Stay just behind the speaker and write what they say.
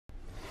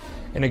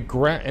And a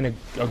ground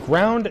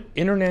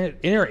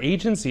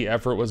interagency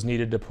effort was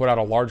needed to put out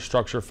a large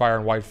structure fire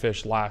in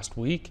Whitefish last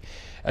week.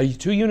 A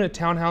 2-unit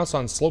townhouse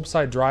on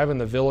Slopeside Drive in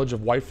the village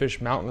of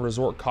Whitefish Mountain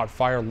Resort caught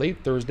fire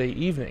late Thursday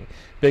evening.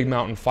 Big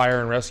Mountain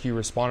Fire and Rescue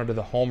responded to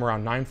the home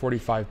around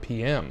 9:45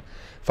 p.m.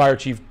 Fire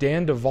Chief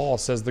Dan Duvall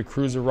says the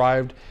crews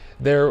arrived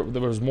there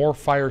was more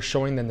fire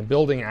showing than the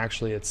building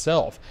actually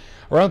itself.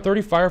 Around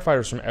 30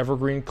 firefighters from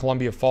Evergreen,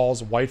 Columbia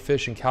Falls,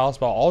 Whitefish, and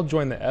Kalispell all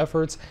joined the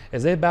efforts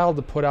as they battled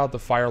to put out the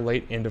fire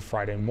late into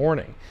Friday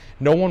morning.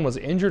 No one was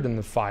injured in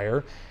the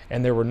fire,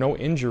 and there were no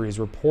injuries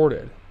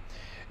reported.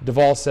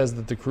 Duvall says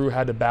that the crew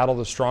had to battle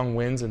the strong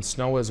winds and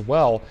snow as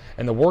well,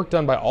 and the work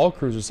done by all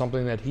crews was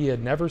something that he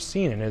had never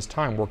seen in his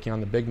time working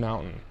on the Big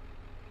Mountain.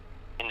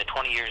 In the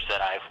 20 years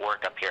that I've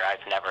worked up here,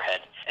 I've never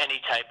had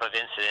any type of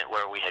incident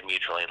where we had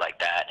mutual aid like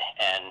that,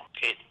 and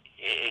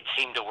it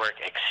seemed to work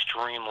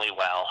extremely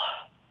well,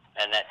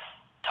 and that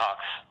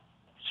talks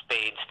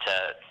spades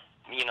to,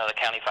 you know, the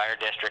county fire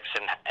districts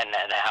and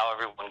how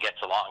everyone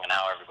gets along and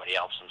how everybody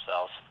helps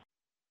themselves.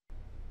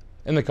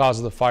 And the cause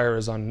of the fire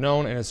is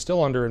unknown and is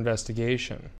still under investigation.